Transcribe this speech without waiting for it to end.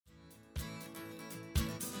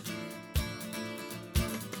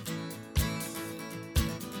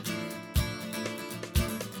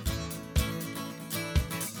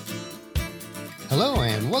Hello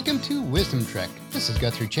and welcome to Wisdom Trek. This is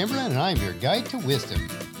Guthrie Chamberlain and I'm your guide to wisdom.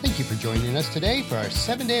 Thank you for joining us today for our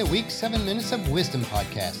 7-day-a-week, 7 Minutes of Wisdom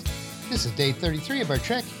podcast. This is day 33 of our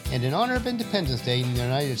trek, and in honor of Independence Day in the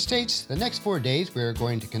United States, the next 4 days we are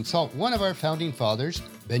going to consult one of our founding fathers,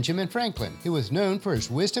 Benjamin Franklin, who was known for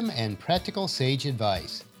his wisdom and practical sage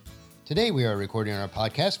advice. Today we are recording our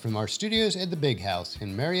podcast from our studios at the Big House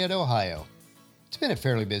in Marietta, Ohio. It's been a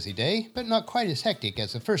fairly busy day, but not quite as hectic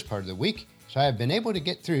as the first part of the week, so I have been able to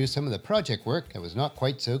get through some of the project work that was not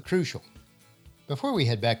quite so crucial. Before we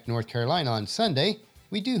head back to North Carolina on Sunday,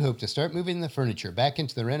 we do hope to start moving the furniture back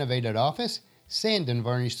into the renovated office, sand and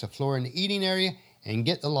varnish the floor in the eating area, and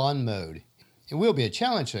get the lawn mowed. It will be a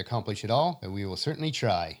challenge to accomplish it all, but we will certainly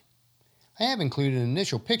try. I have included an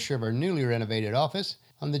initial picture of our newly renovated office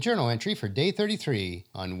on the journal entry for day 33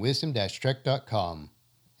 on wisdom-trek.com.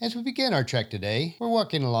 As we begin our trek today, we're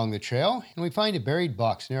walking along the trail and we find a buried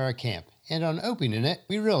box near our camp, and on opening it,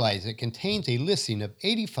 we realize it contains a listing of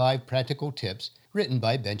 85 practical tips written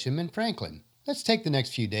by Benjamin Franklin. Let's take the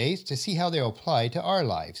next few days to see how they'll apply to our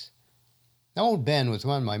lives. Now, old Ben was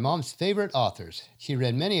one of my mom's favorite authors. She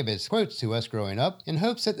read many of his quotes to us growing up in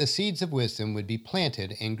hopes that the seeds of wisdom would be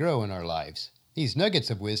planted and grow in our lives. These nuggets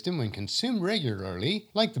of wisdom, when consumed regularly,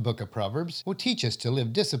 like the book of Proverbs, will teach us to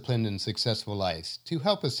live disciplined and successful lives, to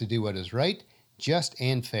help us to do what is right, just,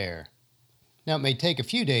 and fair. Now, it may take a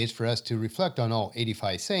few days for us to reflect on all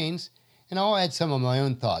 85 sayings, and I'll add some of my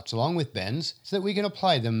own thoughts along with Ben's so that we can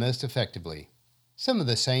apply them most effectively. Some of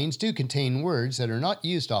the sayings do contain words that are not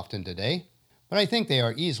used often today, but I think they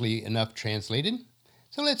are easily enough translated.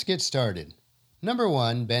 So let's get started. Number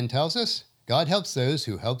 1, Ben tells us, God helps those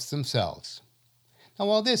who help themselves. Now,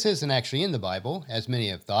 while this isn't actually in the Bible, as many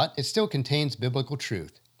have thought, it still contains biblical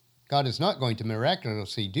truth. God is not going to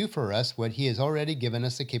miraculously do for us what He has already given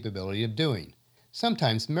us the capability of doing.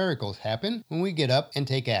 Sometimes miracles happen when we get up and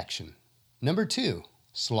take action. Number 2,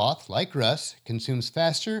 sloth, like rust, consumes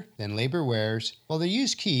faster than labor wears, while the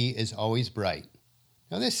used key is always bright.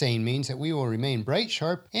 Now, this saying means that we will remain bright,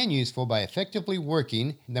 sharp, and useful by effectively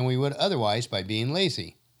working than we would otherwise by being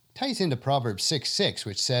lazy. Ties into Proverbs 6:6,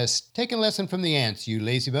 which says, "Take a lesson from the ants, you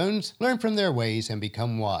lazybones, learn from their ways and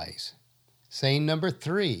become wise." Saying number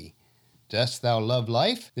 3, dost thou love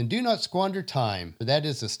life? Then do not squander time, for that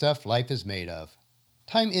is the stuff life is made of.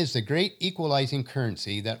 Time is the great equalizing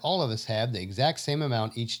currency that all of us have the exact same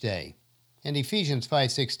amount each day. And Ephesians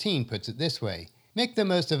 5:16 puts it this way, make the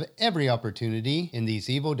most of every opportunity in these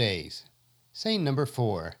evil days. Saying number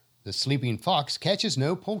 4, the sleeping fox catches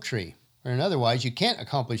no poultry. Or in otherwise, you can't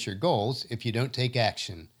accomplish your goals if you don't take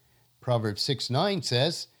action. Proverbs 6:9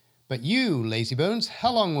 says, but you, lazybones,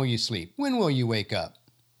 how long will you sleep? When will you wake up?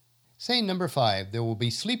 Saying number 5, there will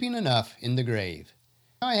be sleeping enough in the grave.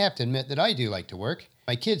 Now, I have to admit that I do like to work.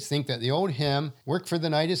 My kids think that the old hymn, Work for the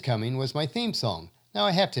Night is Coming, was my theme song. Now,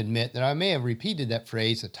 I have to admit that I may have repeated that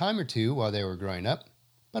phrase a time or two while they were growing up.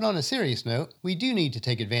 But on a serious note, we do need to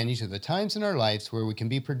take advantage of the times in our lives where we can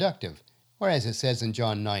be productive. Or as it says in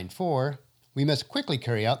John 9:4, we must quickly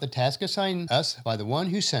carry out the task assigned us by the one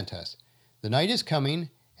who sent us. The night is coming,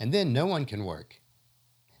 and then no one can work.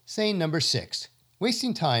 Saying number 6,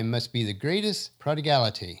 wasting time must be the greatest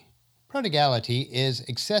prodigality. Prodigality is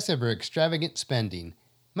excessive or extravagant spending.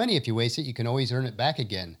 Money, if you waste it, you can always earn it back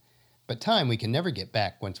again. But time we can never get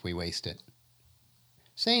back once we waste it.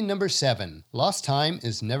 Saying number 7, lost time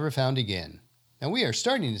is never found again. Now, we are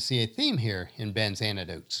starting to see a theme here in Ben's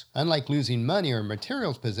anecdotes. Unlike losing money or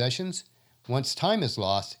material possessions, once time is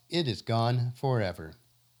lost, it is gone forever.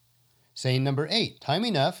 Saying number 8, time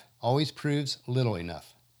enough always proves little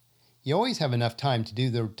enough. You always have enough time to do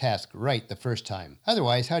the task right the first time.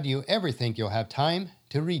 Otherwise, how do you ever think you'll have time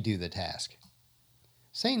to redo the task?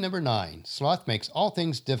 Saying number 9, sloth makes all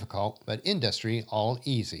things difficult, but industry all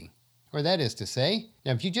easy. Or that is to say,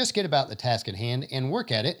 now if you just get about the task at hand and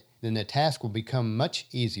work at it, then the task will become much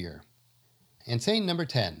easier. And saying number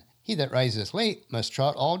 10, he that rises late must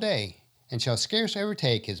trot all day, and shall scarce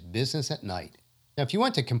overtake his business at night. Now, if you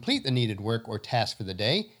want to complete the needed work or task for the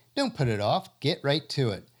day, don't put it off, get right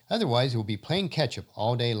to it. Otherwise, you'll be playing catch-up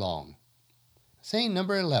all day long. Saying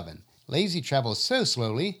number 11, lazy travels so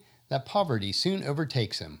slowly that poverty soon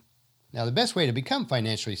overtakes him. Now, the best way to become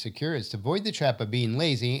financially secure is to avoid the trap of being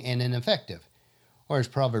lazy and ineffective. Or as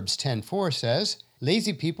Proverbs 10:4 says,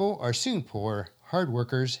 lazy people are soon poor, hard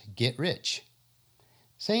workers get rich.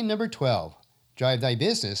 Saying number 12, drive thy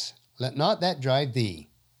business, let not that drive thee.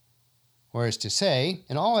 Or as to say,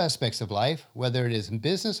 in all aspects of life, whether it is in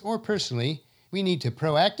business or personally, we need to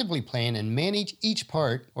proactively plan and manage each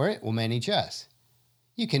part, or it will manage us.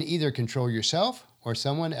 You can either control yourself or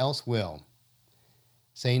someone else will.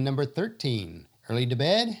 Saying number 13, Early to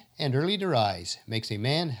bed and early to rise makes a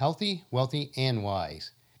man healthy, wealthy, and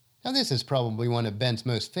wise. Now this is probably one of Ben's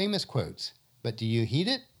most famous quotes, but do you heed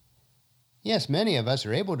it? Yes, many of us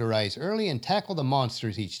are able to rise early and tackle the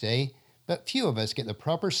monsters each day, but few of us get the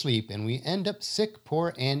proper sleep and we end up sick,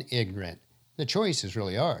 poor, and ignorant. The choice is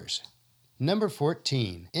really ours. Number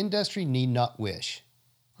 14, industry need not wish.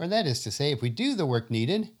 Or that is to say, if we do the work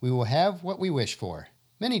needed, we will have what we wish for.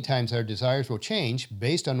 Many times our desires will change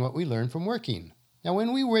based on what we learn from working. Now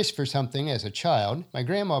when we wished for something as a child, my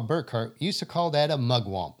grandma Burkhart used to call that a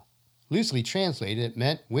mugwump. Loosely translated, it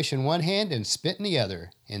meant wish in one hand and spit in the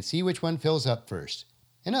other, and see which one fills up first.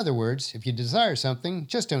 In other words, if you desire something,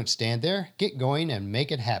 just don't stand there, get going and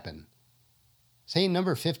make it happen. Saying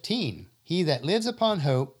number 15, he that lives upon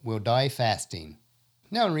hope will die fasting.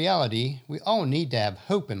 Now in reality, we all need to have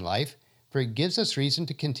hope in life, for it gives us reason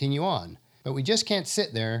to continue on. But we just can't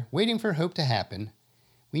sit there waiting for hope to happen.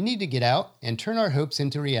 We need to get out and turn our hopes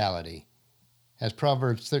into reality. As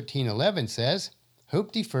Proverbs 13:11 says,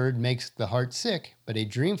 hope deferred makes the heart sick, but a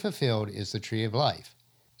dream fulfilled is the tree of life.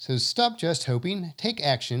 So stop just hoping, take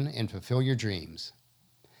action, and fulfill your dreams.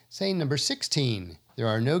 Saying number 16, there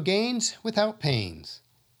are no gains without pains.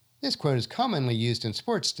 This quote is commonly used in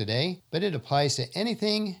sports today, but it applies to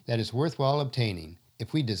anything that is worthwhile obtaining.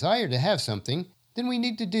 If we desire to have something, then we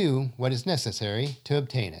need to do what is necessary to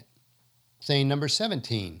obtain it. Saying number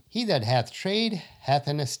 17, he that hath trade hath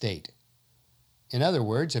an estate. In other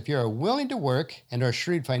words, if you are willing to work and are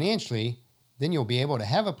shrewd financially, then you'll be able to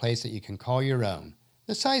have a place that you can call your own.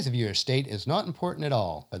 The size of your estate is not important at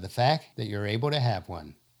all, but the fact that you're able to have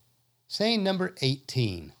one. Saying number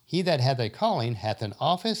 18, he that hath a calling hath an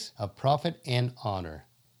office of profit and honor.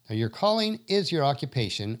 Now your calling is your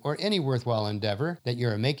occupation or any worthwhile endeavor that you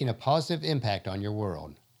are making a positive impact on your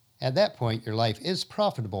world. At that point, your life is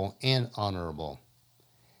profitable and honorable.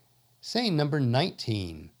 Saying number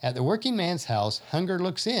 19, at the working man's house, hunger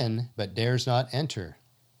looks in, but dares not enter.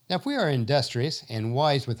 Now if we are industrious and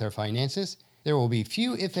wise with our finances, there will be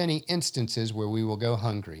few, if any, instances where we will go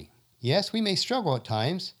hungry. Yes, we may struggle at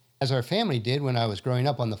times, as our family did when I was growing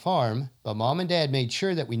up on the farm, but Mom and Dad made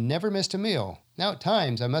sure that we never missed a meal. Now at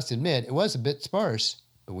times, I must admit, it was a bit sparse,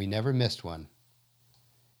 but we never missed one.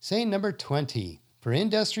 Saying number 20, for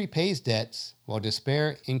industry pays debts, while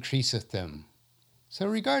despair increaseth them. So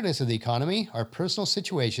regardless of the economy, our personal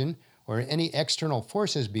situation, or any external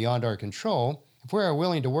forces beyond our control, if we are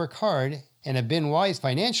willing to work hard and have been wise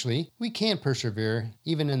financially, we can persevere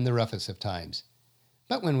even in the roughest of times.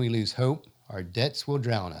 But when we lose hope, our debts will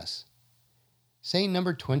drown us. Saying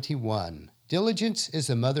number 21, diligence is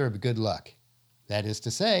the mother of good luck. That is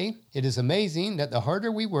to say, it is amazing that the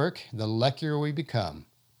harder we work, the luckier we become.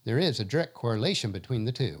 There is a direct correlation between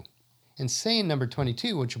the two. And saying number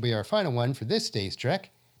 22, which will be our final one for this day's trek,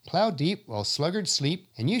 plow deep while sluggards sleep,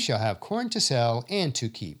 and you shall have corn to sell and to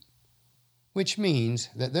keep. Which means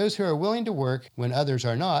that those who are willing to work when others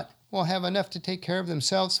are not will have enough to take care of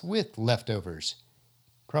themselves with leftovers.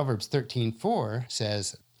 Proverbs 13:4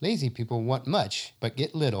 says, lazy people want much, but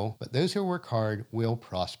get little, but those who work hard will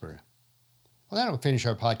prosper. Well, that'll finish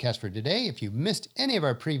our podcast for today. If you've missed any of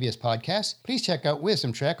our previous podcasts, please check out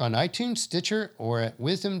Wisdom Trek on iTunes, Stitcher, or at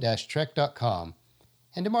wisdom-trek.com.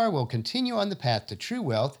 And tomorrow we'll continue on the path to true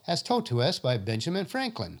wealth as told to us by Benjamin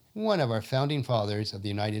Franklin, one of our founding fathers of the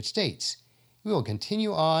United States. We will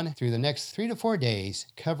continue on through the next 3 to 4 days,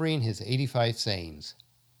 covering his 85 sayings.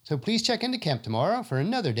 So please check into camp tomorrow for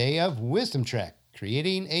another day of Wisdom Trek,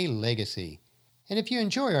 creating a legacy. And if you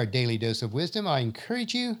enjoy our daily dose of wisdom, I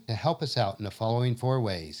encourage you to help us out in the following 4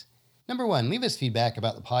 ways. Number 1, leave us feedback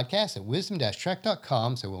about the podcast at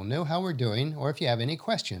wisdom-trek.com so we'll know how we're doing or if you have any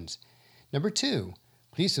questions. Number 2,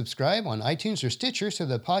 please subscribe on iTunes or Stitcher so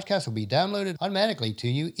the podcast will be downloaded automatically to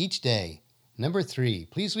you each day. Number 3,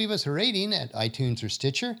 please leave us a rating at iTunes or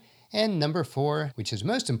Stitcher. And number 4, which is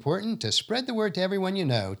most important, to spread the word to everyone you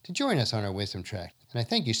know to join us on our Wisdom Trek. And I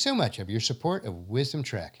thank you so much for your support of Wisdom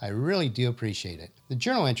Trek. I really do appreciate it. The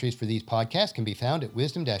journal entries for these podcasts can be found at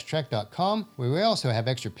wisdom-trek.com, where we also have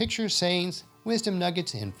extra pictures, sayings, wisdom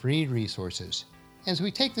nuggets, and free resources. As we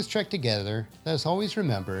take this trek together, let us always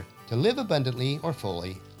remember to live abundantly or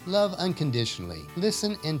fully, love unconditionally,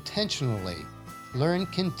 listen intentionally, learn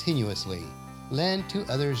continuously, lend to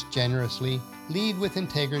others generously, lead with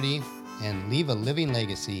integrity, and leave a living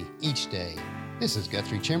legacy each day. This is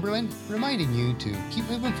Guthrie Chamberlain, reminding you to keep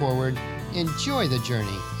moving forward, enjoy the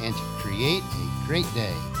journey, and to create a great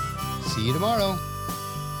day. See you tomorrow.